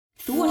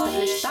Þú ert að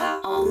hlusta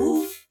á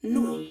RÚV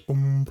 0.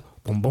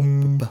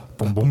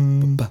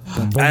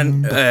 En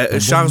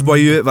Charles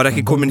Boyer var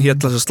ekki kominn hér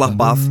til að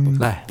slappa af.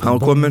 Hann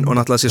var kominn og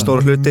náttúrulega sér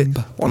stóra hluti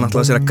og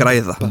náttúrulega sér að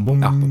græða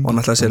og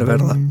náttúrulega sér að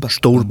verða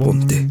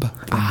stórbóndi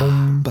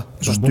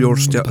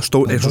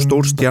eins og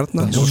stór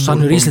stjarna, eins og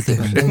sannur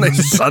Íslendingur.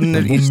 Eins og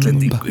sannur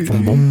Íslendingur.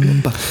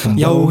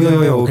 Já,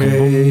 ok.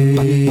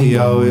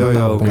 Já,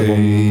 ok.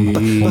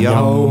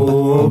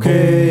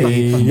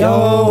 Já,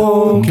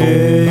 ok.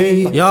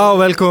 Já,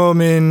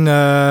 velkomin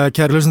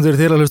kæri hlustendur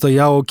til að hlusta á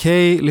Já, ok,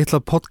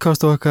 litla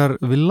podcast á okkar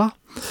Villa.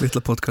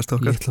 Litla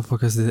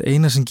podcastið,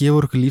 eina sem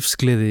gefur okkur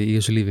lífsgleði í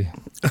þessu lífi.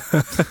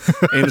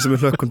 eina sem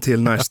við hlökkum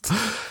til næst.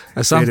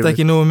 En samt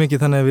ekki nógu mikið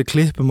þannig að við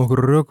klippum okkur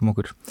og rökum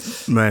okkur.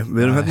 Nei,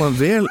 við erum hérna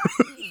vel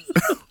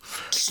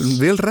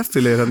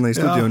reffilegir hérna í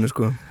stúdíóinu,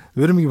 sko.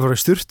 Við erum ekki bara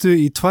sturtu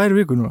í 2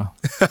 vikur núna.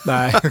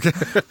 Nei, ok.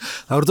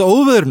 Það voru þetta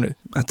óveðurnu.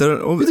 Þetta er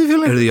óveður. Þú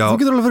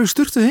getur alveg að fara í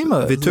sturtu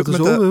heima. Við tökum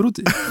þetta óveður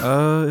úti.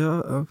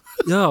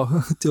 Já,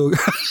 tjók.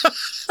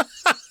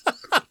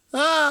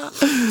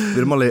 Við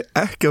erum alveg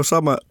ekki á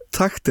sama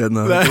takti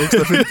hérna.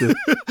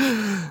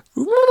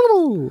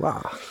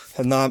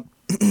 Hérna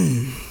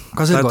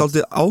það er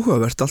dálítið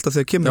áhugavert alltaf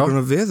þegar kemur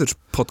einhverjum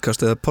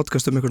veðurspodcast eða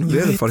podcast einhverjum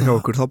veðurfar hjá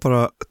okkur, þá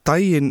bara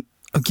daginn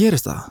að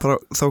gerist það. Bara,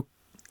 þá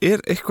er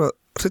eitthvað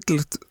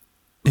hryllilegt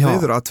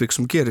veðuratvik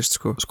sem gerist,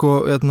 sko.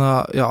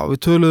 Við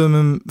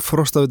töluðum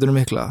frostaveturinn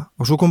mikla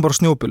og svo kom bara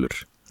snjóbylur.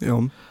 Já.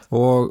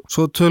 Og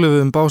svo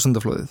töluðum við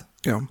Básendaflóðið.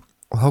 Já.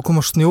 Og þá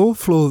koma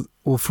snjóflóð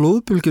og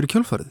flóðbylgjur í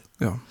kjölfarið.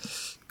 Já.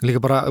 Líka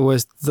bara,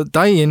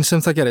 daginn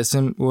sem það gerist,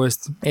 sem,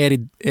 er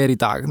í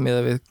dag með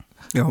að við,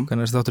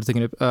 hvernig þessi þáttur er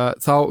tekin upp,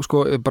 þá,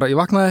 ég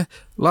vaknaði,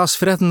 las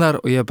fréttirnar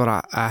og ég bara,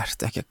 ert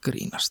ekki að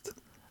grínast.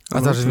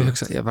 Það er sem ég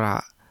hugsa, ég bara,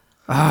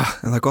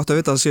 En það er gott að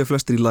vita að það séu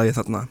flestir í lagi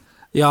þarna.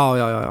 Já.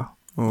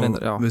 Og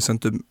við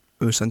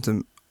sendum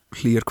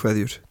hlýjar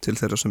kveðjur til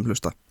þeirra sem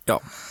hlusta. Já.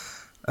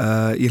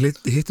 Ég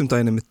hittum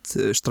daginn mitt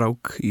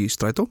strák í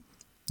Strætó.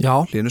 Já.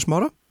 Linus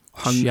Mára.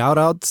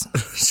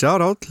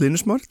 Shout out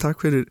Linus Már, takk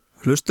fyrir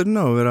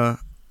hlusturina og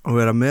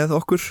vera með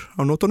okkur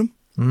á nótunum.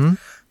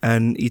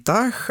 En í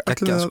dag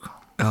ætlum við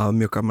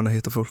mjög gaman að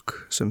hitta fólk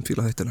sem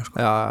fíla þættina, sko.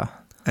 Já.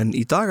 En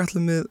í dag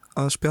ætlum við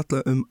að spjalla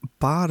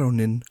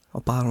baróninn á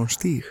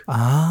Barónstíg.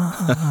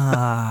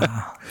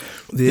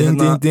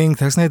 Ding,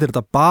 þess vegna heitir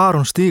þetta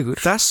Barónstígur.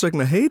 Þess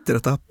vegna heitir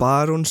þetta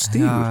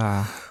Barónstígur.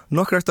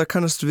 Nokkur eftir að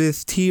kannast við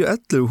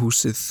 1011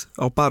 húsið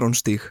á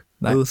Barónstíg.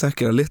 Þú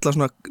þekkir að litla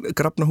svona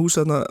grafna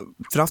húsið þarna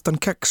fyrir aftan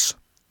keks.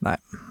 Nei.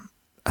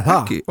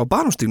 Ekki, á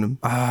Barónstígnum.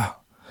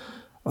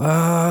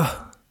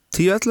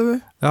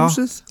 1011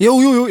 húsið? Jú,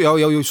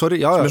 sorry.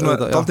 Sem er svona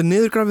dálítið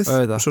niðurgrafið,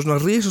 svo svona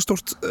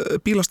risastórt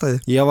bílastæði.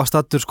 Ég var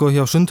stattur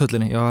hjá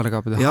Sundhöllinni.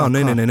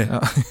 Nei.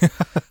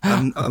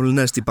 Alveg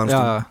neðst í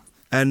Barónstígnum.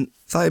 En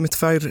það er mitt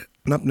fær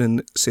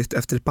nafnin sitt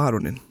eftir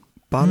barónin.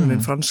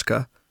 Barónin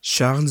franska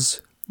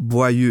Charles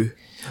Boyer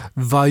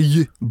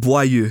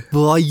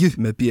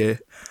með B.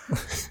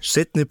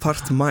 Seinni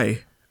part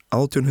mæ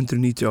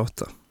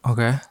 1898.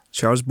 Okay.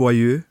 Charles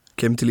Boyer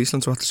kemur til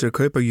Íslands og ætlar sér að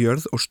kaupa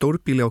jörð og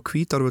stórbíli á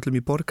Hvítárvöllum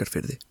í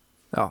Borgarfirði.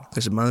 Já.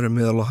 Þessi maður er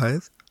meðal á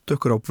hæð,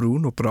 dökkur á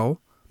brún og brá,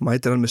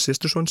 mætir hann með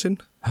systursson sinn,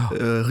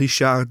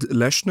 Richard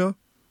Lechner,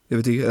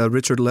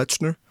 Richard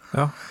Lechner.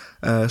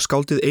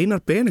 Skáldið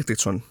Einar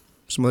Benediktsson,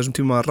 sem á þessum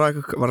tíma var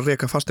að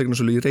reka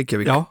fasteignasölu í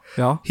Reykjavík.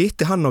 Já.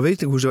 Hitti hann á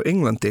veitingahúsi á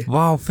Englandi.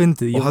 Vá,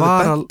 fyndið. Og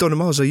hafði bent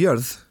honum á þessa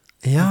jörð.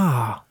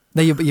 Já.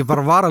 Nei, ég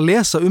bara var að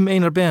lesa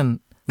Einar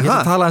Ben. Ég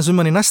ætla að tala eins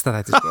hann í næsta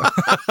þætti, sko.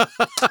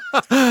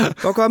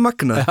 Og hvað er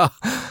magnað?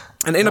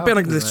 En Einar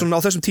Benediktsson á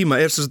þessum tíma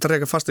er sem sagt að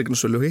reka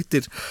fasteignasölu og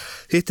hittir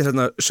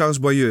hérna Charles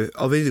Boyer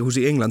á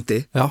veitingahúsi í Englandi.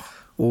 Já.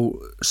 Og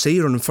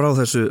segir honum frá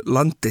þessu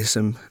landi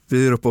sem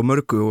við erum upp á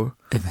mörgu og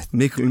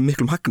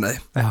miklum hagnaði.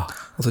 Já.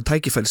 Og þau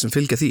tækifæri sem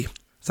fylgja því.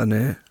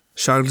 Þannig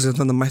Charles er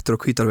þannig mættur á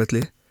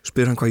Hvítárvelli,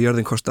 spyr hann hvað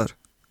jörðin kostar,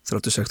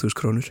 36.000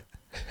 krónur.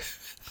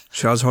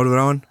 Charles horfir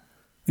á hann,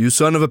 you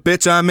son of a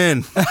bitch, I'm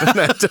in.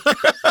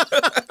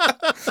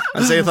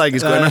 Hann segir það ekki,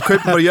 sko, en hann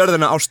kaupir bara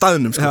jörðina á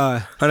staðnum, sko.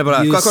 Hann er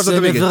bara, hvað kostar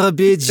þetta mikið? You son of a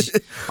bitch,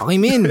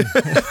 I'm in.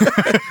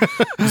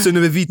 You son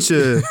of a bitch.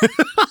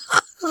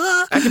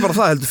 Ekki bara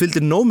það, heldur, fylgdi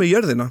nóg með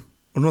jörðina.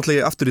 Og nú ætla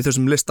ég aftur í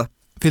þessum lista.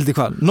 Fylgdi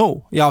hvað?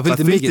 Nóg? Já,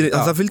 fylgdi mikið.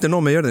 Það fylgdi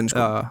nóg með jörðin,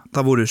 sko.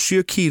 Það voru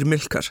 7 kýr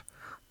milkar.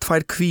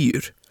 2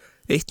 kvíur,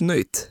 1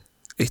 naut,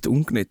 1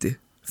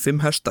 ungneiti, 5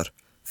 hestar,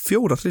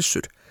 4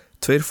 hrissur,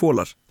 2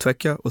 fólar,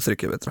 2 og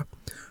 3 vetra,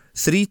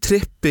 3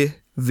 trippi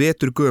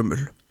vetur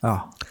gömul,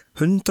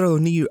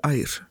 109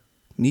 ær,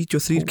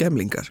 93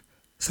 gemlingar,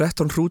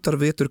 13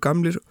 hrútar vetur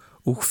gamlir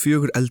og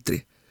 4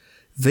 eldri,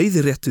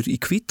 veiðiréttur í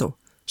Hvítá,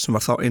 sem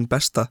var þá einn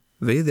besta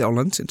veiði á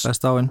landsins.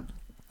 Besta áin,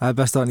 það er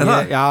besta áin.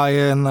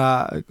 Ég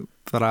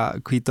bara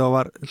Hvítá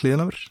var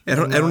hliðin á mér.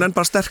 Er hún enn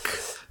bara sterk?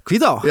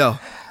 Hvítá? Já.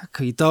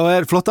 Hvítá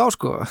er flott á,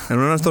 sko. En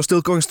hún er ennþá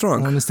still going strong?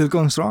 Hún er still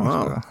going strong,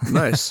 sko.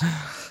 Nice.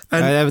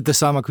 Ef þetta er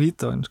sama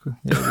Hvítá, sko.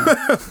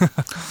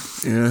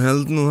 Ég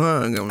held nú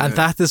það. En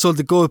þetta er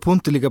svolítið góð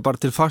punktur líka bara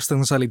til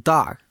fasteignasali í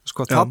dag.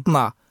 Sko,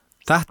 þarna,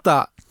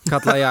 þetta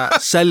kalla ég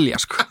að selja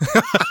sko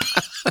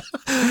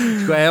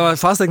sko ef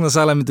að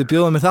fasteignarsala myndi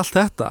bjóða mér allt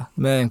þetta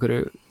með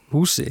einhverju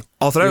húsi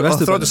á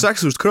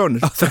 36.000 krónur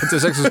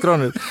 36.000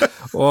 krónur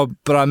og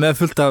bara með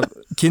fullt af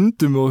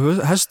kindum og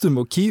hestum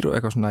og kýr og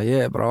eitthvað svona,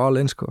 ég bara all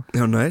in sko.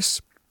 Já,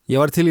 nice.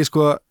 Ég var til í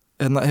sko,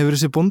 hefur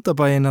þessi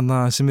bóndabæin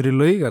sem í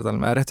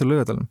Laugardalum, eða rétt í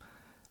Laugardalum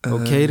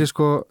og keiri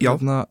sko, já,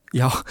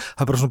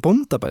 það er bara svona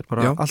bóndabæn,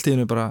 bara allt í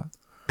hennu bara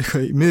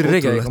eitthvað í miðri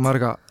Reykjavík og maður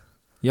eitthvað,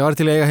 ég var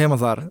til að eiga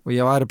heima þar og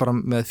ég var bara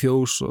með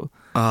fjós og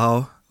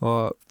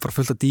bara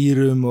fullt af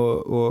dýrum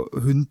og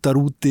hundar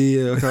úti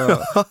og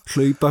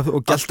hlaupa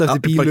og gelta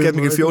eftir bílum bara gett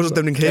mikið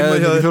fjósastemning heima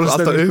hjá þér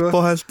alltaf upp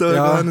á held og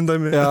eitthvað hennum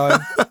dæmi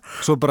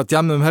svo bara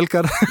djamum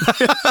helgar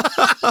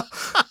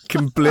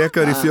kemur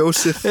blekar í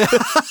fjósið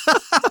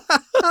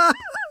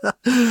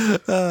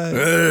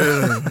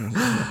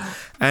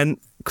en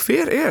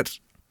hver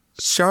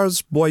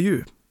Charles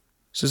Boyer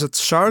sem sagt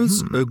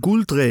Charles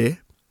Gouldrey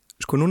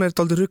sko núna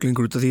þetta aldrei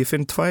ruglingur út af því ég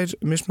finn tvö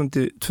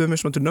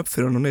mismunandi nöfn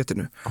fyrir hann á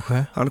netinu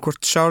hann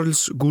hvort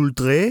Charles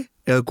Gouldrey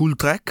eða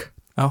Gouldrec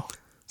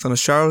þannig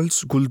að Charles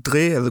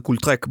Gouldrey eða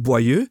Gouldrec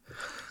Boyer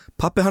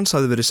pappi hans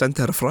hafði verið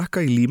sendiherra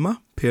Frakka í Lima,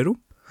 Perú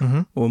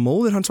og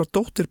móðir hans var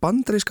dóttir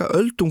bandaríska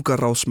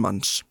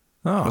öldungaráðsmanns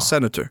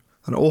senator,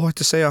 þannig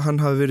óhætt að segja að hann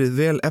hafi verið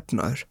vel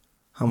efnaður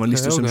hann var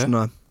lýstur sem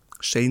svona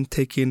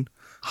seintekinn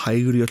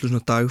hægur í öllu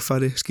svona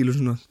dagfæri skilur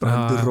svona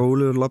brandur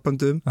rólegur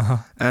labbandi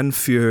en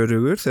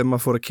fjörugur þegar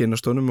maður fór að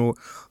kynast honum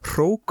og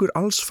hrókur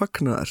alls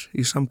fagnaðar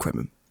í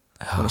samkvæmum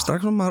þannig að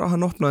strax sem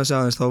hann opnaði sig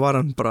aðeins þá var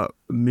hann bara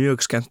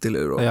mjög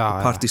skemmtilegur og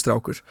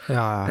partystrákur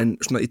en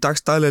svona í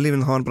dagstæðlega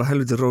lífinu þá var hann bara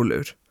helviti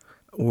rólegur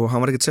og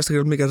hann var ekkert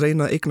sérstaklega mikið að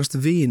reyna að eignast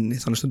vini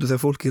þannig stundu þegar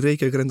fólk í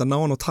Reykjavík reynda að ná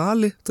hann á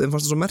tali þegar hann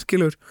fannst það svo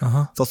merkilegur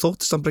þá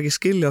þóttist hann bara ekki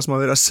skilja það sem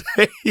að vera að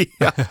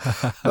segja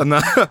þannig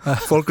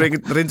að fólk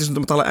reyndi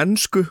stundum að tala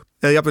ensku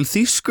eða jafnvel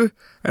þýsku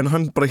en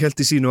hann bara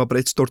hélt í sínu var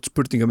bara eitt stórt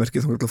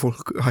spurningamerki þannig að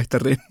fólk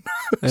hætti að reyna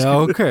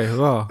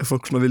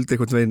fólk svona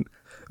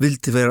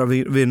vildi vera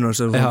vinur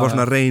sem var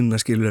svona að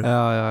reyna skilur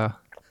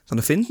þannig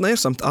að finna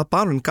samt að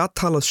barinn gat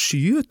talað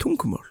 7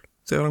 tungumál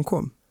þegar hann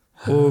kom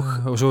og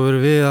svo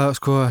verður við að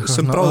sko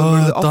sem bráðum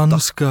urðu 8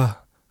 danska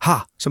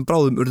sem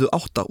bráðum urðu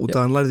 8 út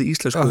að hann læriði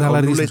íslensku á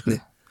núleitni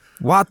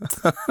what?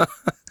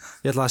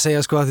 Ég ætla að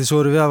segja sko að því svo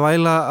erum við að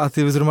væla að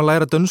því við þurfum að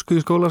læra dönsku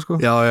í skóla sko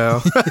já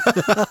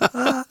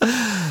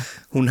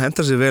hún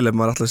hendar sér vel ef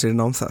maður allar sér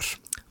nám þar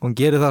hún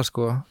gerir það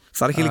sko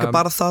það er ekki líka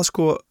bara það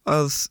sko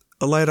að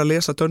læra að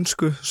lesa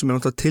dönsku sem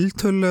náttúrulega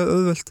tiltölulega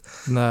auðvelt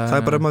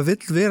það bara ef maður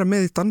vill vera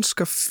með í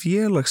danska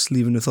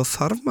félagslífinu þá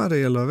þarf maður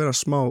eiginlega að vera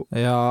smá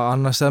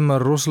annars er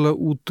maður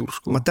rosalega út úr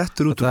sko maður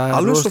dettur út úr,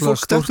 alveg svo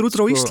fólk dettur út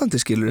úr á Íslandi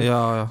skilur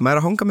maður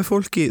er að hanga með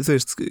fólki þú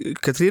veist,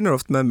 Katrín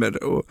oft með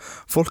mér og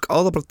fólk á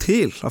það bara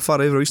til að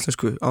fara yfir á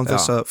íslensku án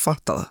þess að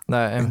fatta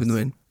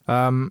það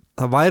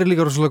það væri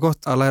líka rosalega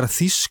gott að læra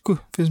þýsku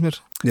finnst mér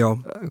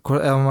ef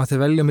maður ætti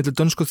að velja milli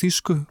dönsku og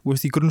þýsku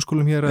veist, í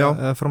grunnskólum hér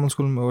eða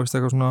framhaldsskólum og veist,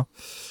 eitthvað svona,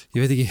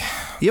 ég veit ekki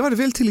ég væri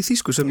vel til í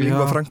þýsku sem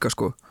lingua franca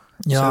sko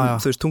sem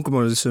þú veist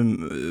tungumálið sem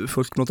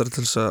fólk notar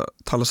til þess að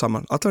tala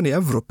saman allan í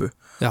Evrópu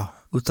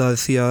út af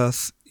því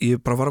að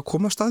ég bara var að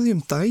koma að staði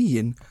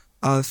daginn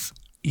að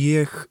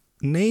ég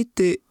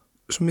neyti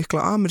svo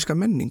mikla ameríska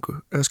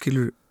menningu eða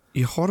skilur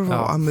ég horfa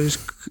á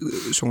ameríska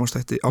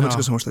sjónvarpsþætti ég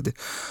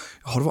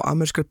horfa á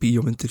amerískar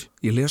bíómyndir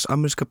ég les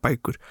ameríska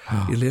bækur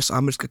ég les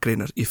ameríska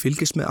greinar, ég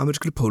fylgist með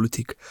amerískri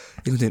pólitík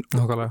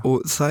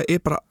og það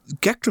er bara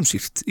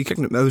gegnumsýrt í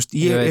gegnum,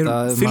 ég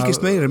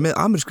fylgist meira með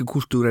amerísku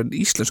kultúr en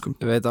íslenskum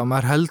ég veit að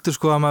maður heldur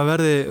sko að maður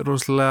verði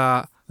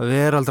rosalega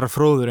veraldra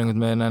fróður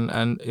einhvern veginn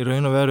en í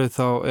raun og veru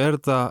þá er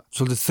þetta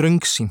svolítið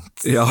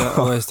þröngsýnt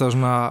og veist það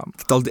svona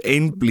þetta er aldrei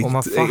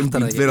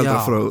einblínt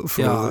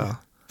veraldra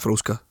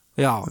fróðska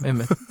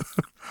einmitt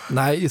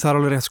nei, það er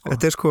alveg rétt sko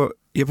þetta er sko,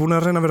 ég er búin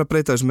að reyna að vera að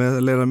breyta þess með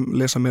að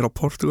lesa mér á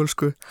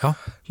portugalsku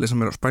lesa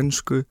mér á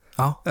spænsku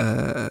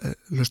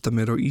hlusta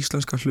mér á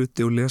íslenska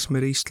hluti og lesa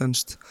mér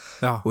íslenskt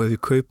og ef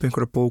ég kaupi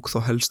einhverja bók þá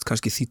helst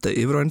kannski þýta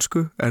yfir á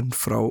ensku en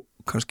frá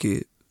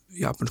kannski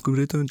japanskum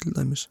rithöfund til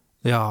dæmis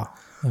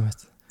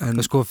einmitt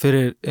en sko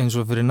eins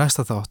og fyrir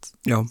næsta þátt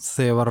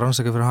þegar ég var að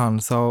rannsaka fyrir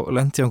hann þá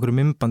lendi ég á einhverju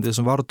myndbandi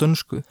sem var á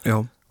dönsku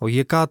og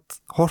ég gat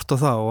hort á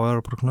það og var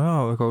bara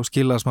eitthvað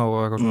skilaði smá og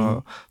eitthvað svona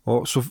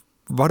og svo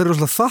var ég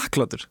rosalega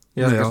þakklátur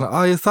ég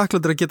er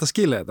þakklátur að geta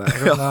skilað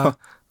þetta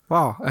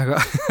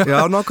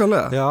eitthvað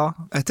nákvæmlega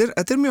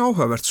þetta er mjög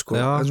áhugavert sko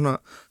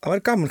það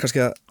væri gaman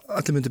kannski að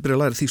allir myndi byrja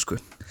að læra þýsku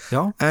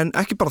en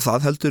ekki bara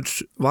það heldur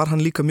var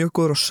hann líka mjög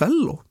góður á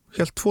selló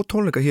hélt 2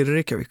 tónleika hér í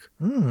Reykjavík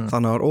þannig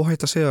að það var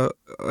óhætt að segja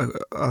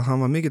að hann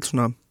var mikill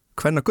svona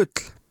kvennagull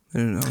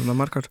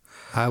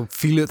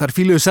það er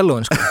fíluðu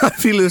sellóin sko.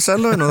 fíluðu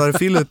sellóin og það er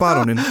fíluðu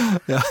barónin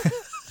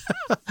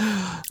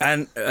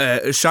en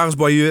Charles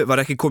Boyer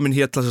var ekki komin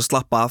hér til að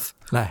slappa af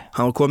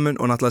hann var komin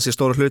og hann ætlaði sér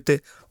stóra hluti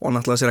og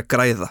hann ætlaði sér að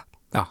græða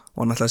og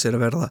hann ætlaði sér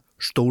að verða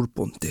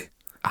stórbóndi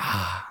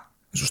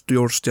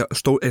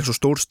eins og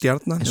stór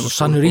stjarna eins og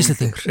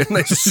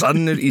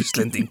sannur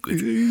Íslendingur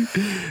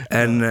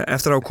en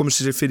eftir að hafa komið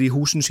sér fyrir í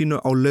húsinu sínu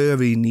á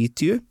Laugavegi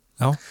 90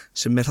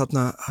 sem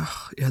þarna,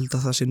 ég held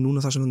að það sé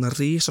núna það sem þarna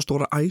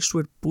risastóra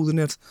Æsver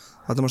búðin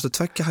þarna mástu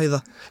 2 hæða.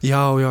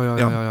 Já,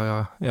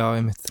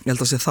 einmitt. Ég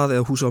held að sé það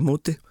eða húsið á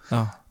móti.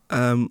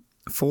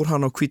 Fór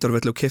hann á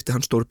Hvítárvelli og keypti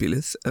hann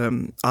stórbílið.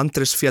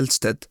 Andrés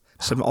Fjeldstedt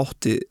sem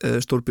átti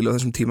stórbílið á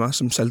þessum tíma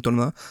sem seldi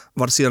honum það,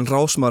 var síðan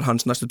ráðsmaður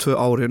hans næstu 2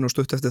 árin og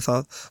stutt eftir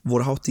það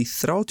voru hátt í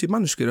 30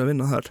 manneskjur að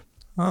vinna þar.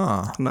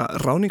 Þannig að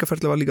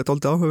ráningaferli var líka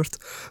dálítið áhugavert.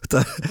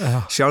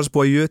 Charles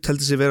Boyer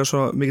teldi sig vera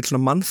svo mikill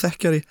svona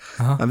mannþekkjari,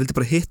 hann vildi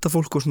bara hitta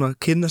fólk og svona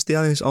kynnast í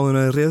aðeins áður en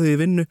að reðu í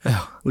vinnu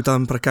og það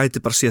hann bara gæti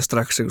bara séð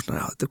strax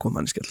svona, þetta kom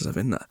manneskja til að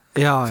vinna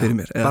fyrir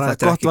mér. Bara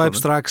gott væp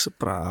strax,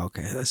 bara ok,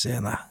 þessi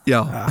hérna.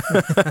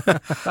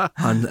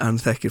 hann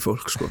þekkir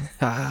fólk sko.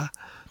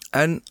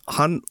 En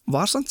hann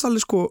var samt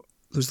alveg sko,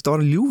 þú veist, þetta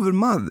var hann ljúfur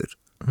maður,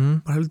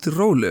 bara heldur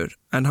rólegur,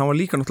 en hann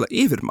var líka náttúrulega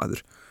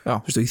yfirmaður.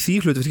 Þú veist, í því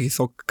hlutverki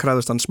þá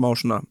kræðist hann smá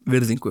svona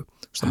virðingu.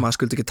 Þú veist, maður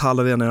skildi ekki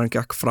tala við hann ef hann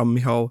gekk fram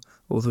í hjá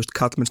og þú veist,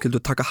 kallmenn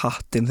skildu taka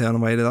hattinn þegar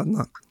hann væri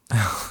þarna.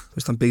 Þú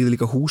veist, hann byggði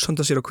líka hús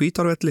handa sér á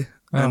Hvítárvelli,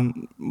 en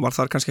var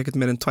þar kannski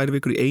ekkert meir en 2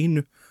 vikur í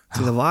einu,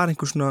 því það var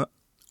einhver svona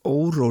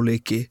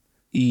óróleiki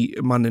í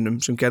manninum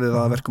sem gerði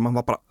það að verkum,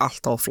 hann var bara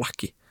alltaf á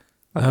flakki.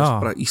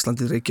 Bara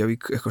Íslandi,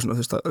 Reykjavík, eitthvað svona,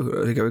 þú veist,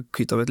 Reykjavík,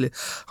 Hvítárvelli,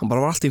 hann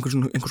bara var alltaf einhvers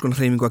konar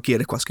hreyfingu að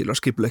gera eitthvað, skilur, að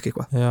skipuleika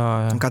eitthvað.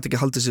 Hann gæti ekki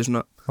haldið sér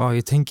svona.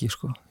 Ég tengi,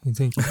 sko,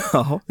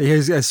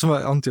 ég svona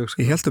ándjók, sko.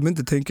 Ég held að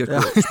myndi tengja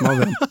smá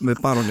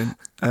með barónin.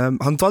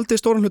 Hann dvaldi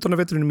stóran hlutan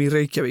af vetrinum í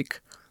Reykjavík,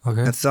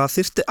 en það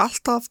þyrfti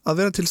alltaf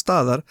að vera til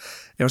staðar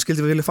ef hann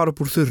skildi vilja fara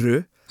upp úr þurru,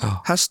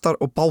 hestar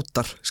og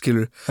bátar,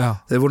 skilur.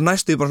 Þeir voru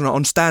næstuði bara svona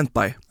on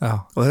standby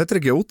og þetta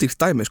er ekki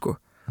ódýrt dæmi, sko.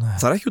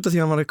 Það er ekki út af því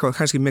að hann var eitthvað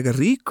kannski mega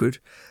ríkur,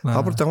 það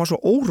var bara að hann var svo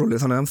óróleg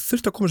þannig að hann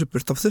þurfti að koma sér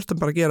burt, þá þurfti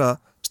hann bara að gera það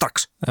strax,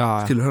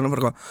 skilur, hann var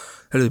eitthvað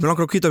heyrðu, mér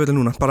langar á Hvítárvelli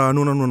núna, bara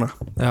núna þannig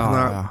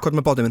að, hvað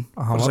með bátið minn?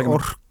 Hann var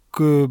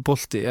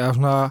orkubolti, eða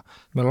svona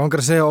mér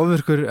langar að segja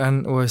ofvirkur, en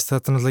veist, þetta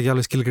er náttúrulega ekki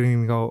alveg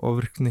skilgreining á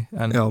ofvirkni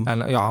en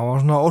hann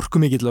var svona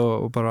orkumikill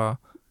og bara,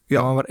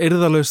 ef hann var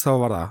yrðalaus þá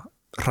var það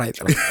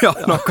hræðilegt. Já,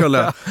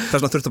 nákvæmlega, þess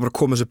vegna þurfti bara að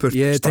koma sér burt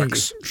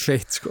strax.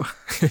 Feitt, sko.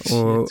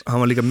 Og hann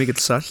var líka mikill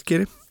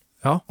selgeri.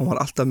 Hún var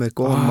alltaf með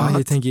góðan mat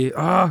ég tengi,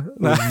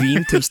 og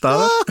vín til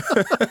staðar.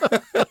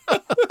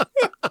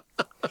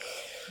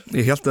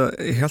 Ég held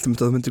að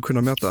þú myndir kunna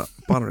mjata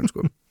barónin,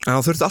 sko. En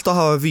hann þurfti alltaf að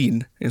hafa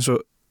vín eins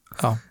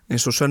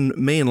og sönn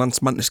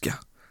meginlandsmanneskja.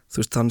 Þú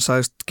veist, hann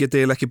sagðist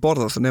geti eiginlega ekki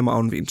borðað það nema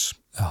án víns.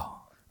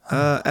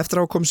 Eftir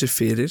að hafa komið sér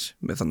fyrir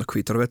með þannig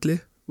Hvítárvelli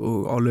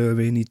og á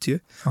Laugavegi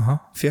 90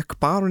 fekk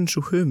barónin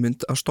svo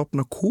hugmynd að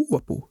stofna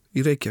kúabú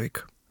í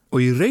Reykjavík. Og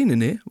í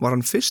rauninni var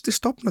hann fyrsti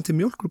stofnandi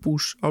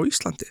mjólkurbús á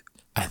Íslandi.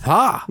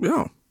 Það? Já.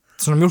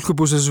 Svona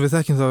mjólkurbús eins og við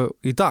þekkjum þá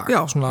í dag?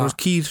 Já, svona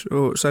kýr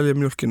og selja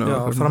mjólkina. Já,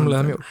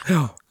 framleiða mjólk.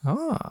 Já.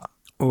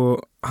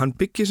 Og hann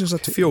byggir sem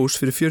sagt fjós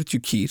fyrir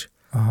 40 kýr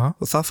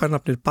og það fær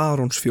nafnið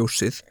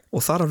Barónsfjósið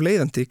og þar af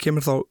leiðandi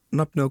kemur þá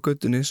nafnið á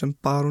götunni sem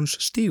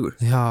Barónsstígur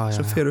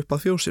sem fer upp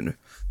að fjósinu.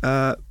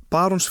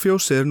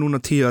 Barónsfjósið er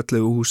núna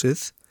 1011 húsið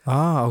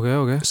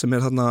sem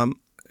er þarna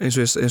eins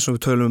og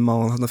við tölum á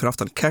þarna fyrir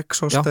aftan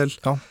Keks Hostel,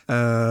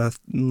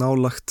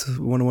 nálagt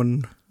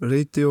 101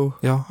 Radio,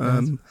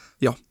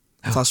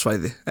 það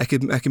svæði,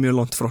 ekki mjög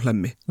langt frá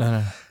Hlemmi.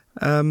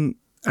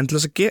 En til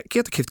þess að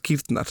geta keypt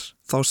kýrnar,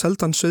 þá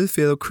seldi hann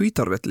sauðféð á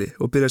Hvítárvelli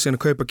og byrjaði síðan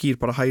að kaupa kýr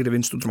bara hægri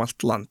vinst út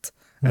allt land,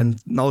 en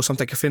náðu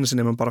samt ekki að finna sér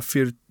nema bara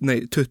 20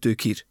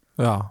 kýr.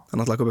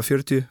 Þannig að kaupa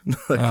 40,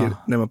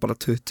 nema bara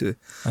 20.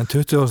 En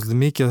 20 var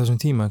svolítið mikið á þessum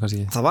tíma,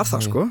 kannski? Það var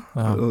það, sko,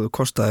 og það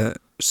kostaði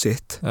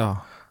sitt.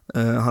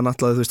 Hann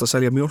ætlaði, þú veist, að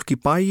selja mjólk í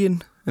bæinn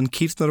en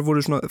kýrnar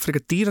voru svona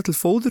frekar dýra til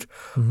fóður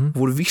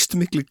voru víst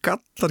miklu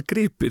gallar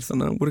gripir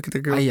þannig að hann voru ekki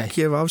að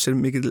gefa af sér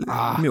mikil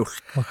mjólk.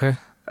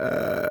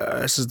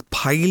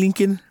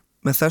 Pælingin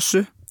með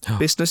þessu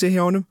businessi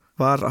hjá honum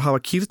var að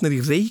hafa kýrnar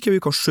í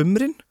Reykjavík á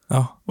sumrin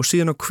og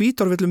síðan á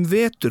Hvítárvelli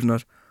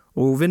veturnar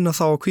og vinna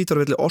þá á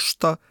Hvítárvelli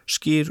osta,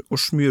 skýr og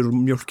smjör úr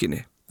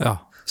mjólkinni.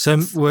 Sem,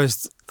 þú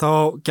veist,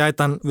 þá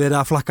gæti hann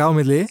verið að flakka á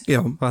milli,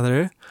 hvað það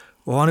eru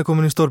og hann er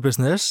komin í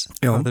stórbusiness,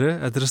 þetta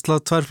er að slá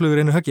 2 flugur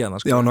einu höggi hann,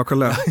 sko. Já,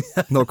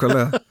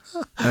 nákvæmlega.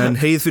 En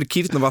heið fyrir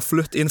kýrna var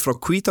flutt inn frá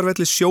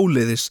Hvítárvelli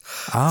sjóleiðis,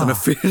 þannig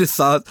að fyrir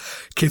það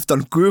keypti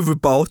hann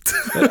gufubát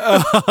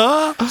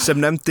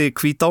sem nefndi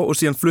Hvítá og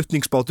síðan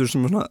flutningsbátur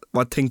sem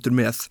var tengdur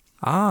með.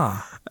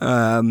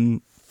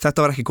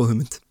 Þetta var ekki góð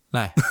hugmynd.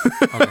 Nei,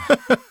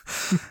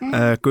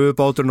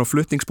 Gufubáturinn og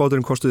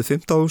flutningsbáturinn kostuði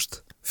 15.000,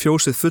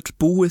 fjósið full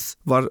búið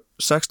var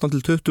 16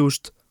 til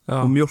 20.000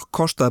 og mjólk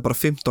kostaði bara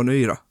 15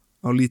 aura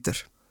á lítir.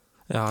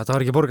 Já, þetta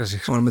var ekki að borga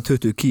sig. Það var með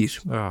 20 kýr.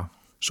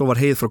 Svo var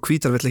heið frá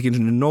Hvítárvelli ekki einu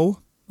sinni nóg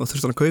og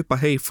þurfti hann að kaupa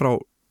heið frá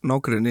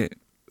nágrenni,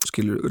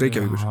 skilur,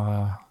 Reykjavíkur.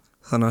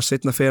 Þannig að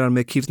seinna fer hann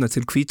með kýrnar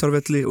til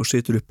Hvítárvelli og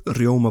setur upp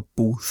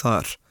rjómabú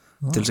þar.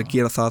 Til þess að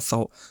gera það þá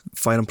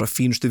fær hann bara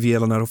fínustu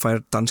vélanar og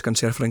fær danskan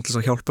sérfræðing til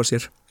að hjálpa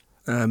sér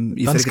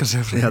danska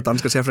sérfræðing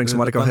danska sérfræðing sem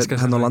var eitthvað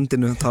henn á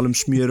landinu tala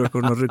smjör og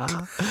eitthvað rugl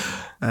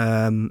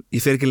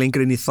ég fer ekki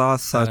lengur inn í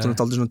það er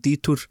aldrei svona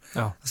dítúr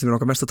því við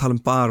nokkað mest að tala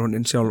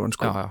barónin sjálfan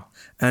sko.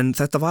 En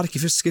þetta var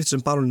ekki fyrst skipti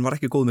sem barónin var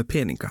ekki góð með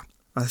peninga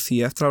að því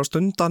eftir að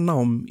stunda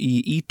nám í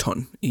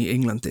Eton í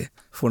Englandi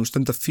fór hann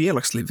stunda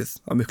félagslífið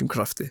af miklum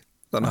krafti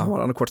þannig að hann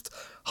var annarkvort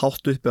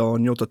hátt uppi á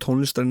að njóta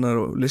tónlistarinnar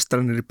og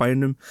listarinnar í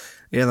bænum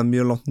eða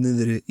mjög langt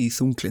niður í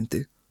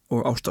þunglindi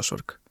og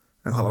ástarsorg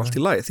en það var allt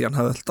í lagi því hann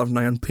hafði alltaf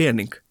nægan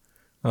pening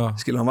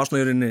skilur, hann var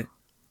svona í rauninni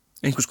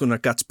einhvers konar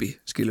Gatsby,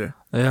 skilur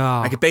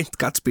ekki beint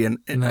Gatsby en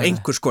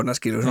einhvers konar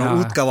skilur, svona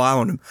útgáfa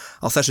af honum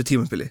á þessu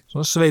tímabili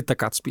svona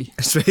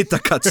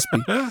sveita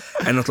Gatsby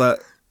en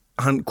náttúrulega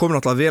hann kom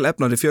náttúrulega vel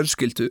efnaði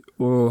fjölskyldu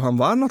og hann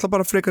var náttúrulega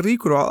bara frekar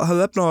ríkur og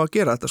hafði efnað að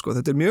gera þetta sko,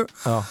 þetta mjög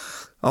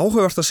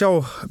áhugavert að sjá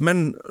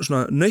menn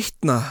svona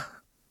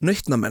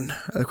nautna menn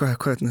eða hvað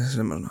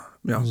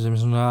sem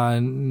svona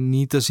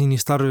nýta sín í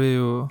starfi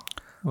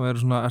og er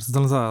svona, ertu að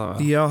tala um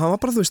það? Já, hann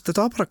var bara, þú veist,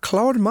 þetta var bara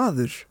klár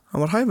maður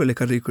hann var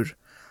hæfileika ríkur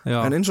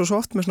en eins og svo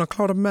oft með svona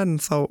klára menn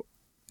þá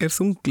er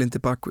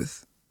þunglindi bakvið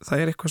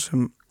það er eitthvað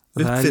sem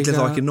uppfyllir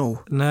þá ekki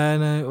nóg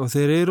Nei, og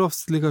þeir eru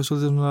oft líka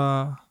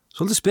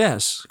svolítið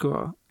spes, sko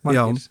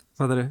margir,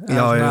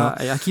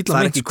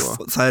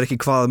 það er ekki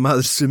hvað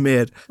maður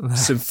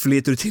sem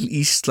flytur til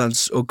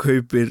Íslands og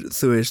kaupir,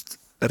 þú veist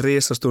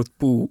risastórt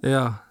bú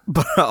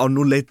bara á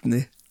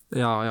núleitni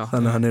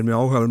þannig að hann er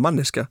mjög áhugaður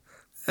manneska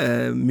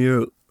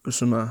mjög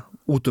svona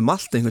út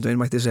allt einhvern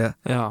veginn mætti segja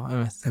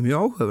en mjög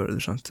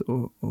áhugaverður samt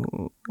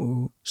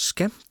og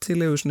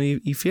skemmtilegu svona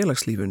í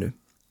félagslífinu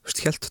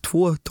hélt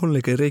 2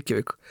 tónleika í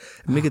Reykjavík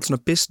mikill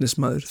svona business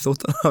maður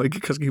þótt að hafa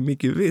ekki kannski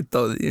mikið vit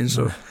á því eins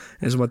og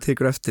maður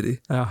tekur eftir því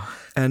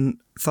en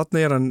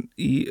þarna er hann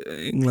í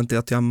Englandi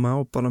að djamma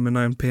og bara með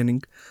nægan pening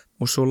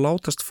og svo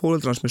látast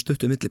foreldrar hans með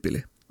stuttu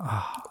millibili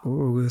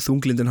og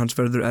þunglindin hans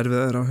verður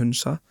erfiðar að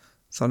hunsa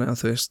þannig að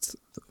þú veist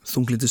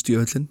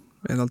þunglindistjöfullin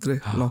er aldrei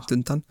langt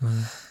undan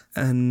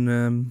en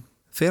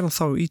fer hann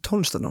þá í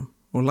tónlistarnám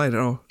og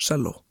lærir á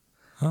selló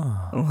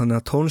og þannig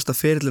að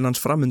tónlistaferillin hans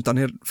framundan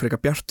er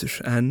frekar bjartur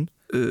en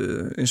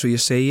eins og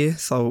ég segi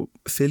þá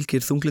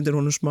fylgir þunglindir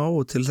honum smá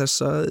og til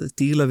þess að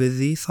díla við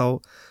því þá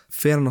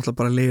fer hann alltaf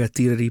bara að lega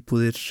dýrar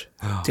íbúðir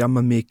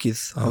djamma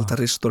mikið, halda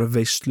ristóra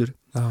veislur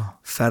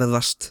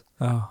ferðast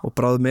og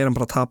bráðum meira hann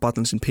bara að tapa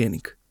allan sinn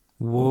pening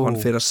og hann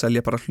fer að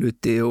selja bara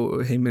hluti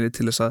og heimili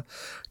til þess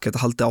að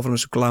geta haldið áfram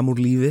þessu glamúr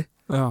lífi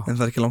en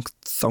það er ekki langt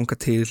þangað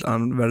til að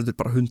hann verður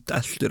bara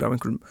hundeldur af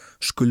einhverjum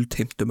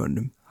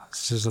skuldheimtumönnum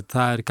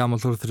það er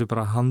gammal þór þegar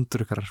bara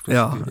handrukkarar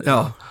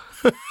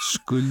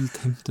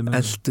skuldheimtum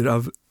eldur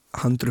af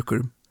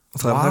handrukkurum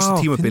og það er þessu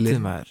tímabili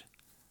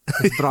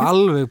þetta er bara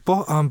alveg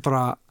hann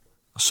bara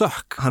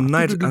sökk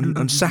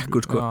hann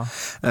sekkur sko.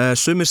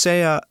 Sumir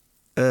segja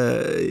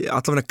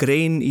allavega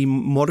grein í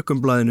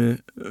Morgunblaðinu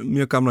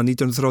mjög gamla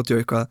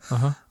 1930 eitthvað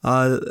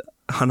að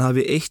hann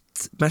hafi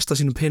eitt mest af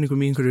sínum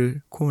peningum í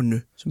einhverju konu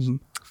sem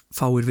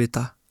fáir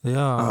vita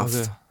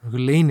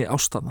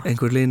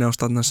einhver leyni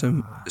ástæðna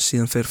sem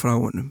síðan fer frá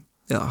honum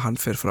hann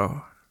fer frá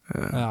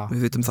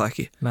við vitum það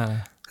ekki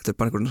þetta er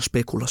bara einhverjum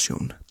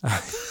spekulasjón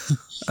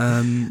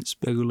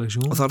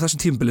og það er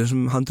þessum tímabilið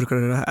sem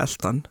handrukkar er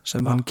eldan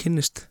sem hann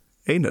kynnist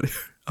Einari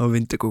á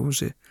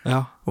Vindigóhúsi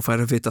og fær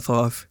að vita þá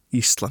af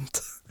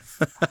Ísland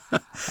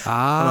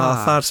þannig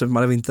að þar sem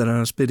maður vindar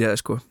hann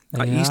spyrjaði sko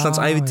Íslands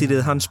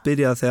ævintýrið hans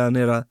byrjaði þegar hann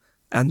er að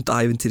enda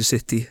ævintýri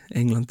sitt í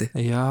Englandi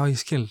ég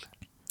skil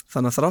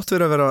þannig að þrátt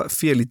verið að vera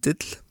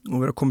félítill og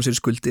vera að koma sér í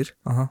skuldir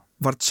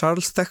var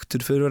Charles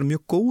þekktur fyrir að vera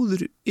mjög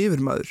góður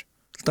yfirmaður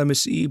til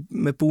dæmis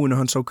með búinu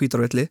hans á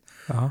Hvítárvelli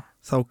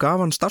þá gaf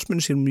hann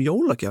starfsmennu sínum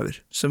jólagjafir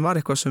sem var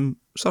eitthvað sem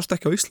sást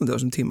ekki á Íslandi á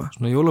þessum tíma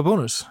svona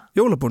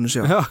jólabónus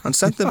hann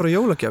sendi bara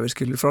jólagjafir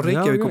skilur frá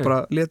Reykjavík og bara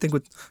leti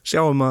einhvern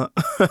sjá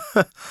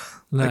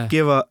að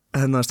gefa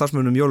hennar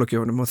starfsmennum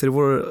jólagjöfunum og þeir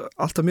voru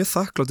alltaf mjög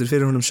þakkláttir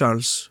fyrir honum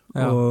Charles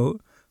og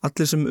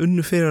allir sem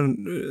unnu fyrir hann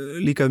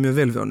líkaði mjög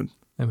vel við honum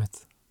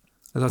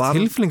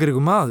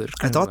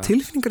Þetta var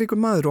tilfinningaríkur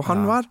maður og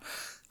hann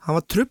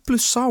var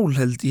trufluð sál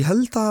ég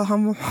held að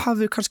hann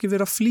hafi kannski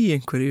verið að flýja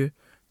einhverju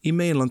í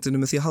meginlandinu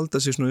með því að halda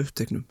sig svona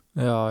uppteknum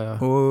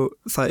og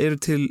það eru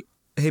til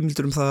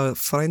heimildur það að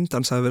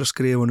frændans hafi verið að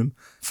skrifa honum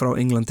frá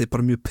Englandi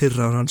bara mjög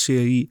pirraður hann sé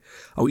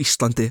á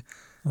Íslandi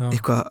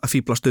eitthvað að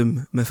fíblast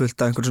með fullt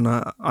af einhvern svona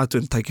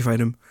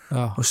atvinnutækifærum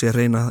og sé að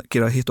reyna að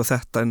gera hitt og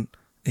þetta en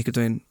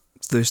einhvern veginn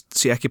þú veist,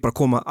 sé ekki bara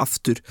koma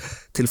aftur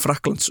til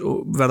Frakklands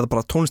og verða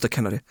bara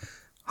tónlistakennari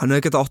hann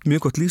hefði getað átt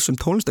mjög gott líf sem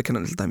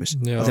tónlistakennari til dæmis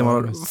þegar hann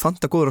var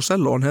fanta góður á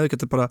selló og hann hefði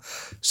getað bara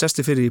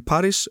sesti fyrir í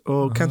París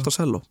og kent á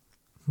selló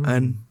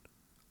en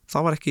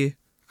það var ekki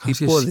í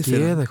boði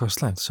fyrir hann eitthvað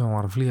slæmt sem hann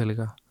var að flýja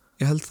líka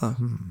ég held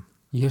það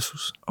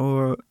Jesús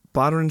og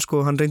baróninn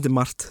sko, hann reyndi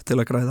margt til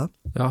að græða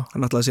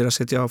hann ætlaði sér að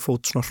setja á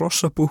fót svona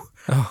hrossabú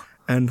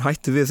en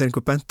hætti við þegar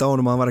einhver benti á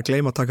honum að hann var að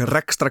gleyma að taka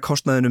rekstra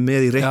kostnaðinu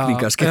með í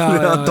reikninga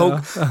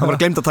hann var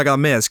að gleyma að taka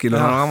það með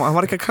hann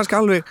var ekki kannski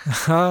alveg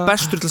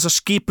bestur til þess að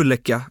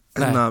skipuleggja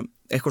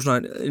eitthvað svona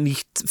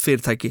nýtt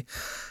fyrirtæki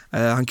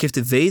Hann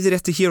keypti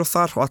veiðirétti hér og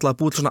þar og ætlaði að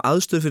búa til svona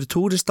aðstöð fyrir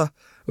túrista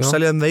og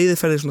selja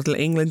veiðiferðir svona til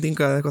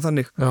englendinga eða eitthvað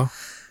þannig. Já.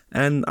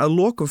 En að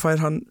lokum fær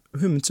hann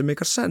hugmynd sem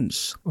make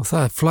sense. Og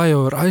það er Fly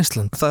over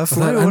Iceland. Það er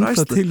Fly over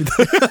Iceland.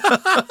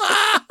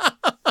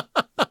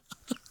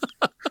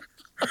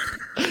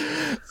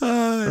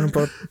 Hann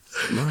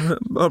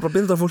bara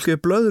binda fólki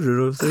við blöðrur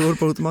og þau voru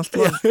bara út allt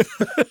land.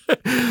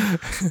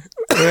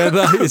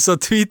 Ég sá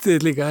tweetið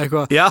líka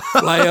eitthvað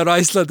Fly over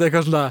Iceland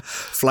eitthvað svona.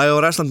 Fly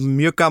over Iceland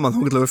mjög gaman, þá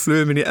getur við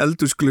flugum inn í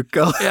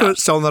eldhúsglugga og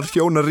sáum þar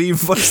hjóna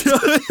rífast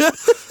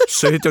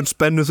 17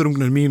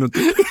 spennuþrungnar mínútur.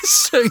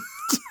 17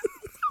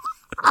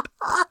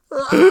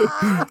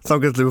 þá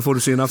getur við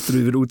fórum síðan aftur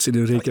yfir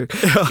útsinni og Reykjavík.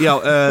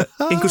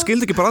 Einhver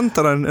skildi ekki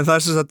brandarann en það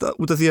er sem sagt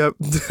út af því að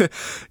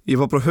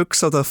ég var bara að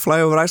hugsa á þetta Fly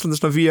over Iceland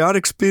er svona VR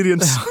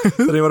experience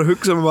þegar ég var að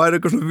hugsa að maður væri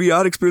eitthvað svona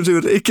VR experience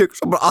yfir Reykjavík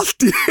og bara allt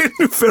í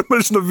einu fyrir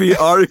maður svona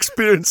VR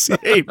experience í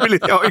heimili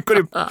hjá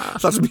einhverjum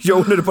þar sem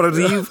hjón eru bara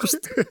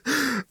rífast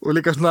og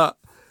líka svona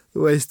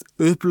þú veist,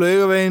 upp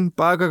Laugaveginn,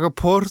 baka eitthvað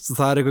port og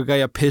það er eitthvað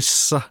gæja að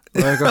pissa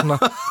og eitthvað svona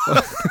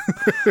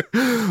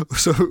og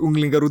svo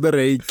unglingar út að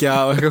reykja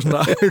og eitthvað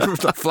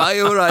svona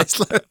Fly over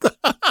Iceland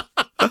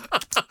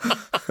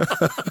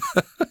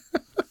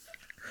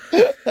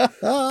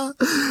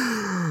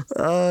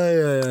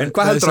En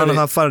hvað heldur hann að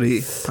það fari í?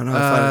 Hann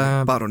hafi farið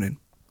í barónin?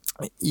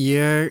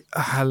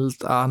 Ég held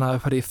að hann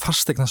hafi farið í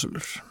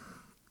fasteignasölur.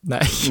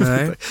 Nei,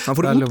 hann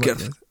fór í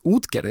útgerð.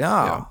 Útgerð, já.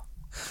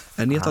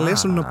 En ég ætla að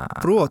lesa svona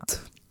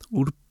brot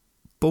úr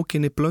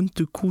bókinni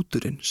Blöndu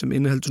kúturinn sem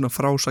inniheldur svona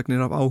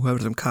frásagnir af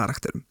áhugaverðum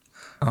karakterum.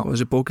 Og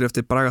þessi bók er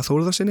eftir Braga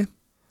Þórðarsyni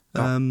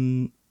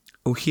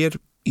og hér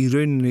í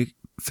rauninni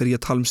fer ég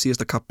að tala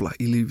síðasta kafla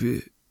í lífi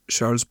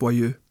Charles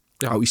Boyer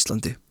á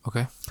Íslandi.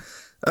 Okay.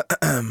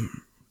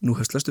 Nú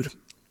hefst lestur.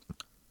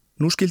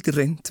 Nú skildi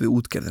reynd við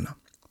útgerðina.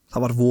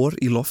 Það var vor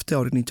í lofti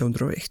árið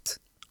 1901.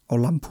 Á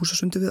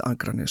Lambhúsasundi við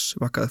Akranes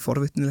vakkaði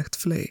forvitnilegt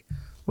fley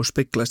og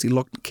speglaðist í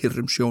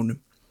lognkyrrum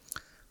sjónum.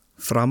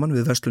 Framan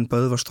við verslun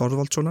Böðvars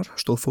Þorvaldssonar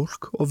stóð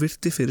fólk og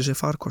virti fyrir sig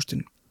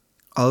farkostin.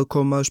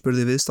 Aðkomaður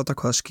spurði viðstadda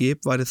hvaða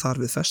skip væri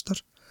þar við festar.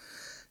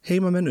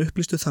 Heimamenn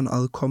upplýstu þann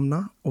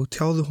aðkomna og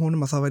tjáðu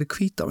honum að það væri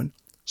Hvítáin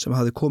sem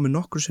hafði komið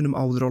nokkru sinnum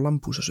áður á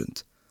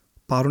Lambhúsasund.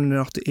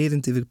 Barónin átti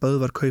erindi við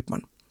Böðvar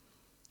kaupmann.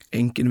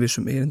 Enginn viss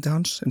erindi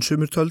hans en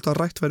sumir töldu að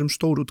rætt væri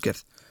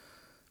stórútgerð.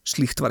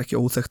 Slíkt var ekki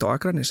óþekkt á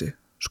Akranesi.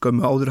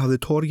 Skömmu áður hafði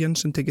Thor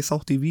Jensen tekið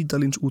þátt í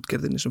Vídalíns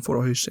útgerðinni sem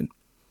fór á hausinn.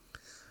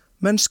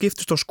 Menn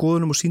skiptust á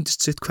skoðunum og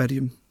sýndist sitt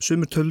hverjum.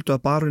 Sumir töldu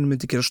að barónin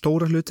myndi gera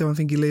stóra hluti ef hann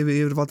fengi leyfi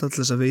yfirvalda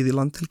til þess að veiði í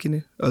landhelginni,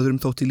 öðrum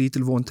þótti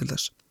lítil von til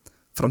þess.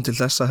 Fram til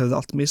þessa hefði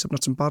allt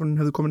misefnast sem barónin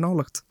hefði komið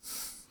nálægt.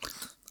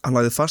 Hann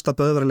lagði fast að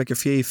Böðvar að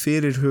leggja fé í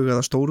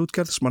fyrirhugaða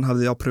stórútgerð sem hann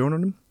hafði á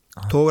prjónunum.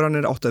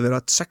 Togarannir átti að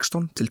vera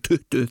 16 til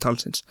 20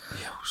 talsins.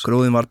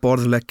 Gróðin var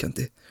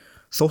borðleggjandi.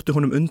 Þótti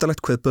honum undarlegt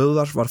hvað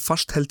Böðvar var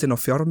fastheldinn á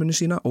fjármuni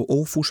sína og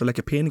ófús að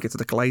leggja pening í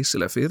þetta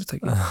glæsilega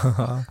fyrirtæki.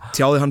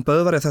 Tjáði hann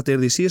Böðvar að þetta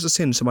yrði í síðasta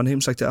sinn sem hann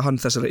heimsækti að hann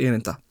þessara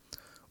erinda.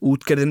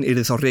 Útgerðin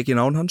yrði þá rekin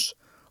án hans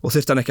og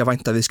þurfti hann ekki að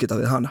vænta viðskipta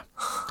við hana.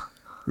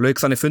 Lauk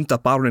þannig fundi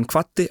að barónin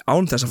kvaddi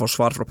án þess að fá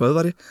svar frá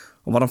Böðvari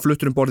og var hann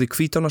fluttur borð í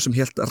Hvítána sem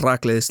hélt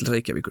rakleiðis til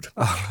Reykjavíkur.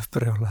 Alveg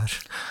brjálæður.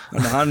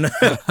 Þannig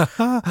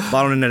að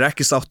barónin er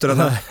ekki sáttur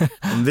að það.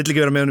 Hann vill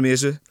ekki vera með honum í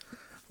þessu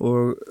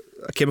og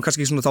það kemur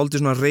kannski svona dálítið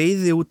svona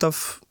reiði út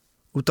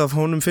af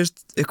honum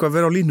fyrst eitthvað að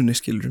vera á línunni,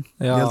 skilur.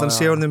 Ég held að hann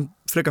sé honum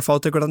frekar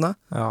fátækur þarna.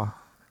 Já.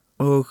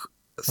 Og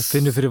það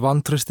finnur fyrir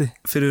vantrausti.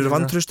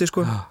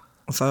 Sko.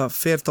 Og það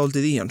fer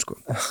dálítið í hann, sko.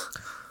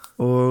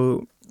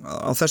 Og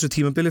á þessu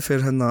tímabili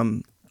fer hann að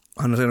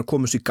reyna að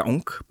komast í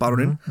gang,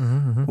 barónin,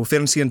 og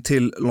fer hann síðan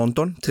til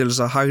London til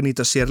þess að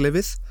hagnýta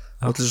sérleyfið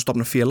og til þess að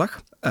stofna félag.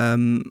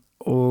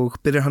 Og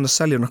byrjar hann að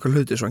selja nokkar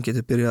hluti svo hann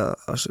getur byrjað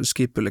að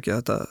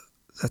skipuleggja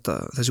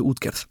þessi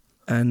útgerð.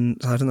 En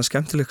það er hérna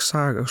skemmtileg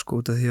saga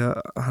sko, því að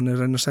hann er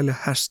að reyna að selja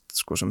hest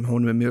sko, sem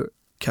honum er mjög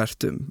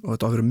kært og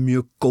þetta á að vera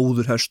mjög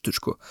góður hestur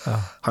sko.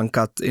 Hann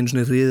gat einu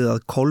sinni riðið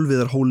að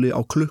Kolviðarhóli á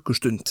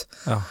klukkustund.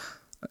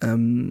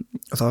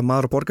 Það var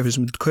maður á Borgarfirði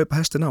sem vildi kaupa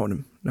hestin á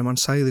honum nema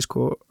hann sagði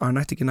sko, að hann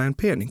ætti ekki nægan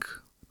pening.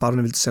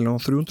 Barónin vildi selja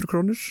hann á 300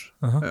 krónur,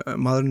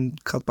 maðurinn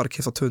gat bara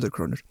keypt á 200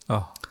 krónur.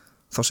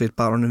 Þá segir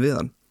barónin við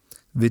hann: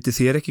 vitið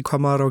þér ekki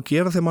hvað maður á að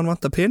gera þegar mann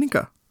vantar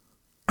peninga?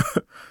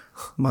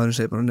 Maðurinn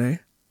segir bara nei.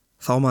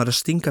 Þá maður að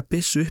stinga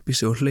byssu upp í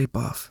sig og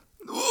hleypa af.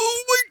 Oh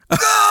my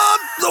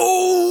god!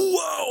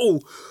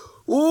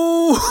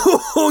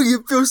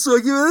 Ég bjóst svo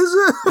ekki við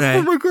þessu. Nei,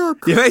 oh my god.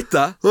 Ég veit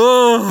það.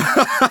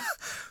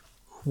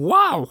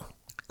 Wow.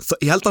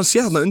 Ég held að hann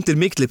sé þarna undir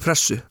mikli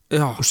pressu.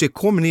 Já. Og sé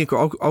komin í einhver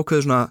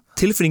ákveðu svona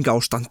tilfinninga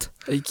ástand.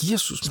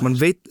 Jesus. Sem hann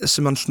veit,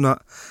 sem hann svona,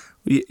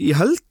 ég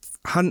held,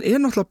 hann er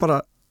náttúrulega bara,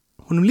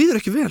 honum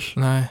líður ekki vel.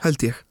 Nei.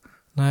 Held ég.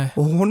 Nei.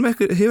 Og honum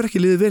hefur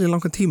ekki liðið vel í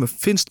langan tíma,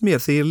 finnst mér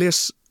þegar ég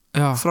les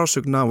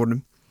frásögn af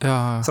honum.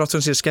 Þrátt sem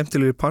hann sé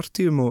skemmtilegur í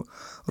partíum og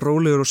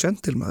rólegur og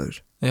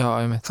sentilmaður. Já,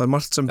 ég veit. Það er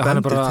margt sem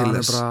bendir til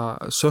þess. Það er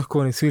bara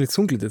sökkvon í þvílíkt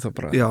þunglítið þá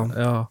bara. Já.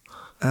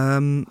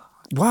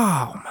 Vá,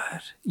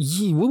 maður.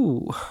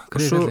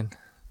 Greið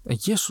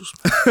Jesús,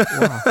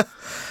 wow.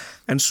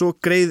 En svo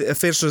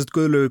fer svo þetta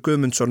Guðlaugur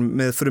Guðmundsson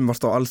með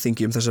frumvarp á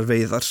Alþingi þessar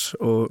veiðar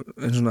og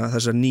svona,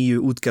 þessar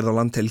nýju útgerð á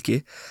landhelgi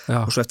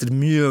og svo eftir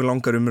mjög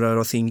langar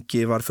umræður á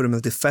þingi var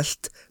frumvarp þetta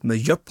fellt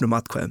með jöfnum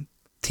atkvæðum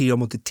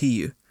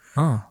 10-10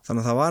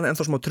 þannig að það var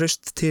ennþá smá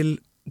traust til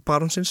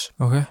baronsins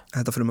en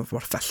þetta frumvarp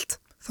var fellt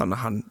þannig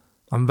að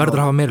hann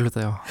verður að hafa meiri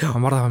hluta,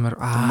 hann varð að hafa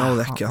meiri hann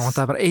náði ekki hann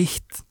vantaði bara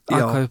eitt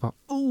atkvæði upp á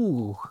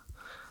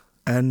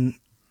En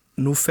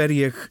nú fer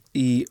ég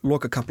í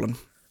lokakaflan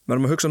Við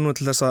erum að hugsa núna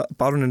til þess að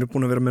baronin er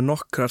búin að vera með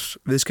nokkrar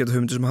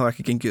viðskiptahugmyndir sem hafa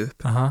ekki gengið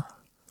upp.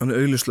 Hann er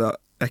augljóslega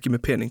ekki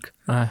með pening.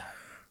 Nei.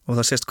 Og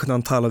það sést hvernig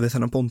hann tala við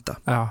þennan bónda.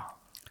 Já.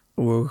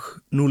 Og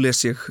nú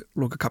les ég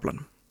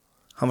lokakaflanum.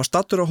 Hann var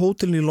stattur á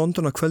hótelinu í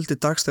London að kvöldi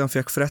dags þegar hann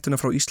fekk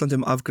fréttina frá Íslandi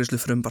afgreiðslu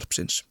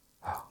frumvarpsins.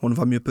 Hún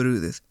var mjög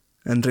brugðið,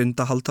 en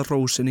reyndi að halda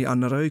rósin í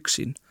annara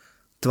augsýn.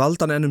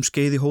 Dvaldi hann enn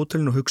skeið í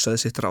hótelinu og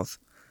hugsaði sitt ráð.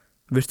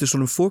 Virtist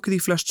honum fokið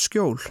í flest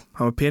skjól.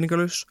 Hann var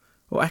peningalaus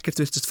og ekkert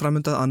virtist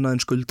framundað annað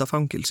en skulda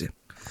fangilsi.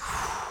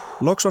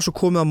 Loks var svo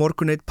komið að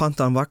morgun eitt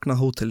pantaðan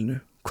vagnað hótelinu,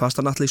 hvaðst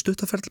hann ætlaði í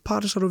stuttaferð til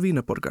Parísar og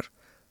Vínarborgar.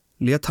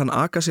 Lét hann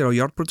aka sér á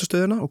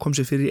járnbrautastöðina og kom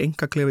sér fyrir í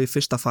einkaklefa í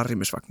fyrsta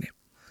farrýmisvagni.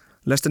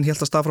 Lestin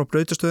hélt að stað frá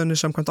brautastöðinni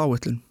samkvæmt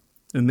áætlun.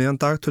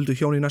 Miðjan dag töldu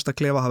hjón í næsta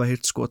klefa hafa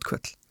heyrt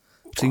skotkvell.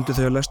 Hringdu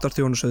þau á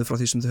lestarþjón og sögðu frá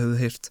því sem þau höfðu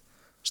heyrt.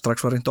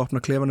 Strax var reynt að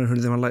opna klefan en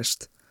hurðin var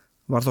læst.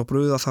 Var þá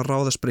brugðið að það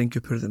ráða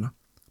sprengju upp hurðina.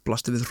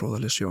 Blasti við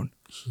hróðaleg sjón.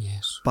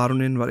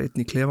 Baroninn var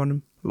einn í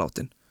klefanum,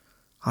 látin.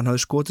 Hann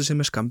hafði skotið sig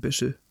með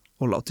skambissu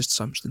og látist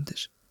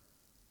samstundis.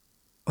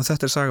 Og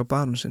þetta er saga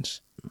baronsins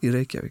í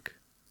Reykjavík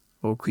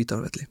og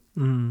Hvítárvelli.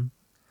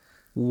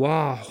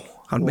 Wow.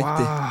 Hann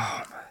meinti.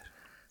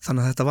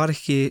 Þannig að þetta var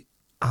ekki,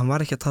 hann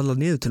var ekki að tala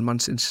niður til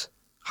mannsins.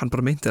 Hann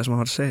bara meinti það sem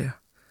hann var að segja.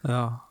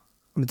 Já.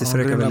 Hann myndi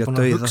frekar velja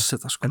dauða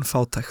en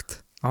fátækt.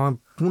 Hann var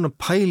búin að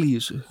pæla í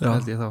þessu,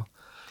 held ég þá.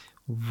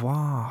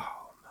 Wow.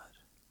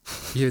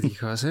 Ég veit ekki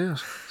hvað að segja.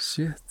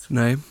 Shit.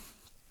 Nei,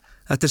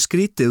 þetta er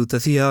skrítið út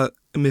af því að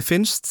mér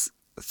finnst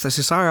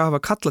þessi saga hafa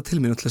kallað til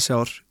mér til að sjá.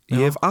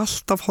 Ég hef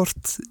alltaf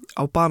hort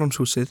á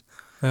Barónshúsið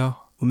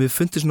og mér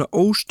fundi svona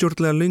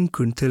óstjórnlega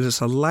löngun til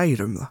þess að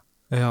læra það.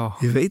 Já.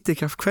 Ég veit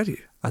ekki af hverju.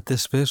 Þetta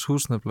er spes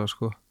hús nefnilega,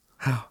 sko.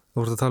 Já.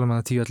 Þú voru að tala um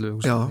það 10-11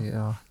 hús.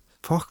 Já.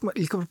 Fokk maður,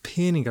 líka bara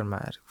peningar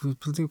maður. Þú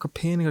veit hvað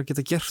peningar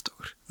geta gert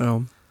okkur. Já.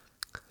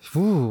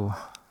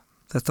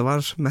 Þetta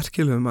var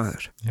merkilegur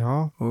maður.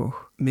 Já. Og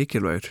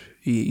mikilvægur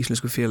í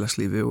íslensku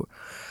félagslífi og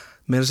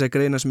meira að segja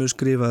greina sem eru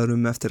skrifaður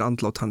eftir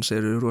andlát hans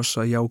eru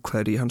rosa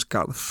jákvæðir í hans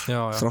garð.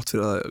 Þrátt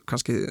fyrir að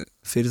kannski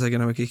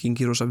fyrirtækjan hafa ekki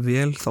gengið rosa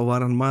vel, þá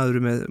var hann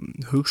maður með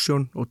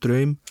hugsjón og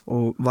draum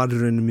og var í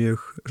rauninu mjög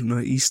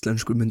svona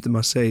íslensku myndi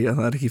maður segja.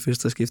 Það er ekki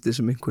fyrsta skipti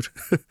sem einhver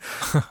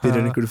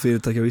byrjar einhverju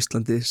fyrirtæki á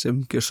Íslandi sem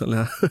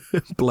gjörsamlega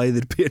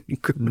blæðir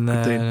peningum.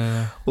 Nei.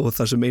 Og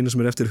það sem einu sem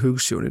er eftir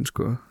hugsjónin,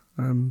 sko.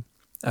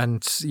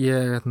 En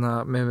ég,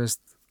 mér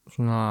finnst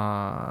svona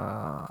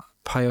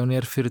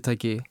pioneer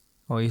fyrirtæki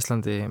á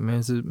Íslandi,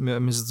 mér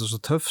finnst þetta svo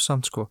töff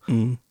samt, sko.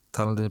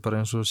 Talandi bara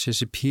eins og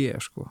CCP,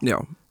 sko. Já.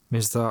 Mér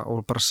finnst það,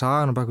 og bara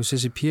sagan bak við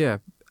CCP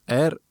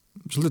er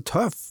svolítið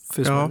töff.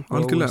 Já,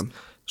 algjörlega.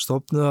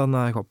 Stofnuðu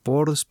þarna eitthvað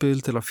borðspil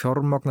til að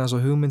fjármagna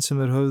þessa hugmynd sem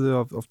þeir höfðu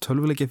af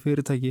tölvuleikja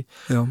fyrirtæki.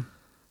 Já.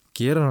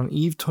 Gera hann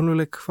í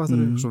tölvuleik, fattur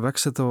við, svo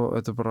vex þetta og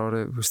þetta bara,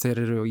 þeir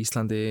eru á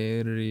Íslandi,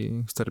 eru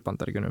í stærri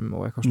Bandaríkjunum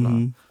og eitthvað svona.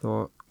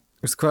 Og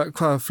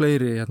hvað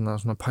fleiri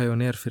svona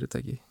pioneer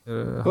fyrirtæki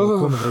hafa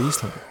komið frá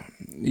Íslandi?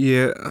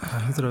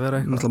 Það hlutur að vera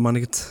eitthvað. Náttúrulega man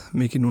ekkert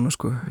mikið núna,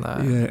 sko.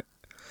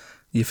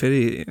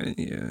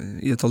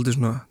 Ég er tóldi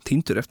svona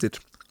týndur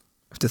eftir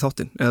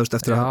þáttinn, eða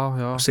eftir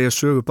að segja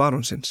sögu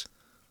Barónsins.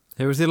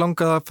 Hefur þið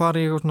langað að fara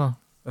í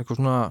eitthvað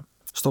svona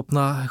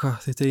stofna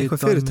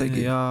eitthvað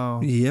fyrirtæki?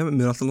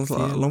 Mér er alltaf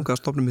langað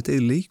að stofna mitt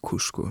eigið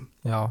leikhús, sko.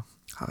 Já,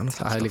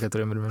 það er líka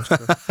draumur minn, sko.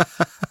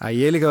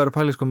 Ég er líka að vera að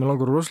pæla, sko, mér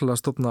langar rosalega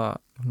að stofna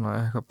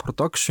eitthvað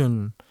production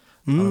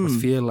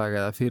félag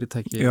eða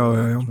fyrirtæki. Já.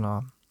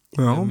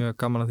 Ég er mjög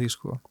gaman að því,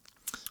 sko.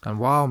 En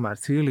maður,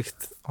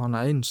 þvílíkt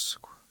hana eins,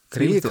 sko.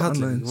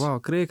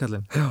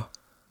 Greiðkallinn. Já,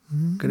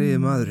 greiði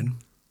maðurinn.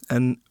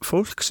 En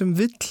fólk sem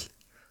vill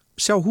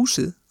sjá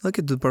húsið, það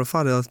getur bara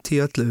farið að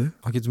 10-11.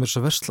 Það getur mér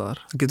svo verslaðar.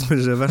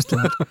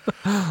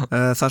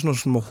 Það er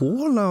svona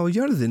hóla á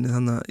jörðinni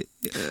þannig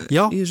í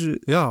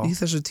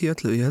þessu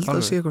 10-11. Ég held að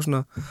það sé eitthvað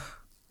svona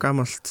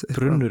gamalt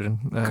Brunnurinn,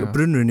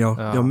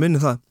 já, minni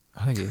það.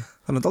 Þannig að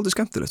það er aldrei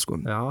skemmtilegt, sko.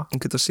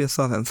 Hún getur að sé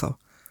það ennþá.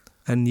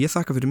 En ég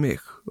þakka fyrir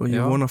mig og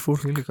ég vona að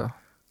fólk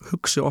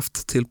hugsi oft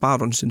til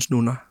Barónsins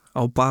núna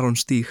á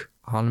Barónstíg.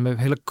 Hann er með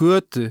heila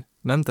götu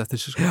nefnda eftir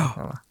þessu, sko.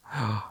 Já.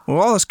 Og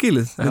á það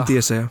skilið, myndi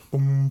ég segja.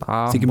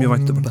 Þykir mjög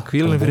vænt þetta.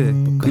 Hvíl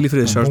í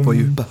friði, Charles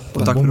Boyu.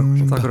 Og takk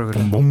fyrir okkur.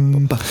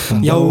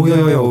 Já, ok.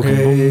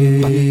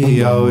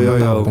 Já,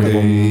 ok.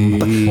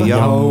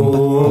 Já,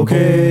 ok.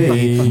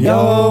 Já,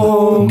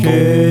 ok.